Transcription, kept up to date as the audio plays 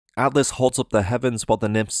Atlas holds up the heavens while the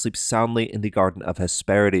nymphs sleep soundly in the garden of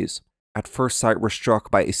Hesperides. At first sight, we're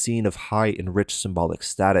struck by a scene of high and rich symbolic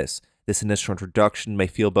status. This initial introduction may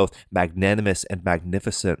feel both magnanimous and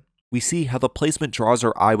magnificent. We see how the placement draws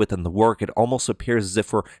our eye within the work. It almost appears as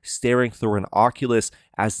if we're staring through an oculus,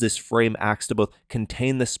 as this frame acts to both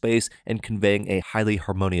contain the space and conveying a highly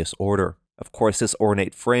harmonious order. Of course, this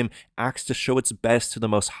ornate frame acts to show its best to the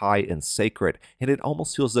most high and sacred, and it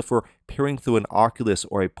almost feels as if we're peering through an oculus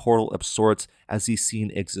or a portal of sorts as the scene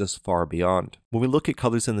exists far beyond. When we look at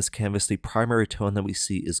colors in this canvas, the primary tone that we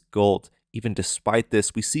see is gold. Even despite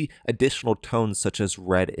this, we see additional tones such as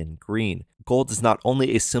red and green. Gold is not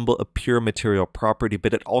only a symbol of pure material property,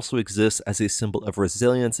 but it also exists as a symbol of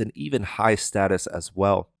resilience and even high status as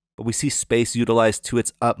well. But we see space utilized to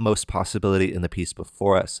its utmost possibility in the piece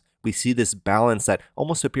before us. We see this balance that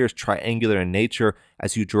almost appears triangular in nature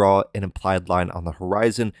as you draw an implied line on the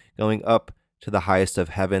horizon going up to the highest of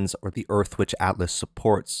heavens or the earth which Atlas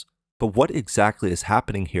supports. But what exactly is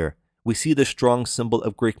happening here? We see the strong symbol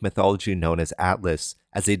of Greek mythology known as Atlas.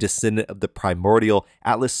 As a descendant of the primordial,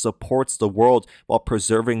 Atlas supports the world while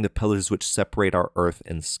preserving the pillars which separate our earth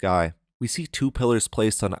and sky. We see two pillars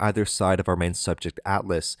placed on either side of our main subject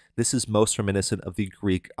Atlas. This is most reminiscent of the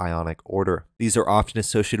Greek Ionic order. These are often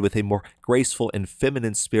associated with a more graceful and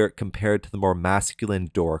feminine spirit compared to the more masculine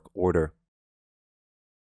Doric order.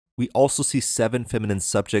 We also see 7 feminine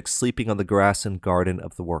subjects sleeping on the grass and garden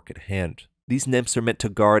of the work at hand. These nymphs are meant to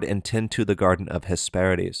guard and tend to the garden of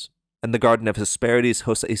Hesperides. And the garden of Hesperides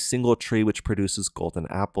hosts a single tree which produces golden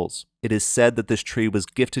apples. It is said that this tree was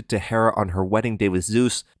gifted to Hera on her wedding day with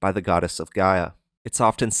Zeus by the goddess of Gaia. It's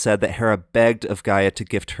often said that Hera begged of Gaia to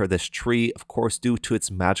gift her this tree, of course due to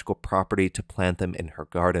its magical property to plant them in her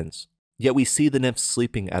gardens. Yet we see the nymphs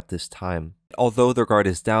sleeping at this time. Although their guard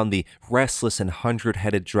is down, the restless and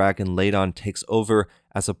 100-headed dragon Ladon takes over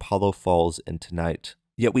as Apollo falls into night.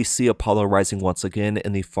 Yet we see Apollo rising once again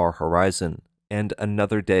in the far horizon, and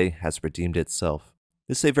another day has redeemed itself.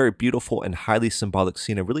 This is a very beautiful and highly symbolic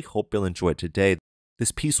scene. I really hope you'll enjoy it today.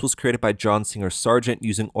 This piece was created by John Singer Sargent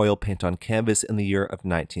using oil paint on canvas in the year of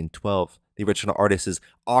 1912. The original artist is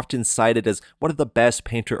often cited as one of the best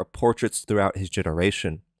painter of portraits throughout his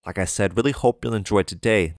generation. Like I said, really hope you'll enjoy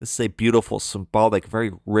today. This is a beautiful, symbolic,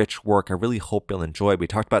 very rich work. I really hope you'll enjoy. We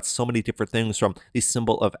talked about so many different things from the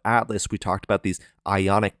symbol of Atlas. We talked about these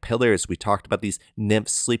Ionic pillars. We talked about these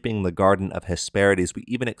nymphs sleeping in the garden of Hesperides. We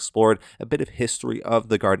even explored a bit of history of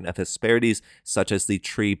the garden of Hesperides, such as the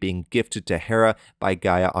tree being gifted to Hera by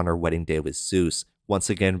Gaia on her wedding day with Zeus. Once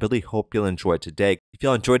again, really hope you'll enjoy today. If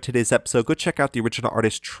y'all enjoyed today's episode, go check out the original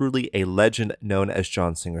artist, truly a legend known as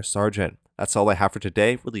John Singer Sargent. That's all I have for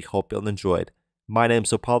today. Really hope you'll enjoyed. My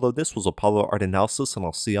name's Apollo. This was Apollo Art Analysis, and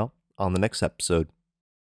I'll see y'all on the next episode.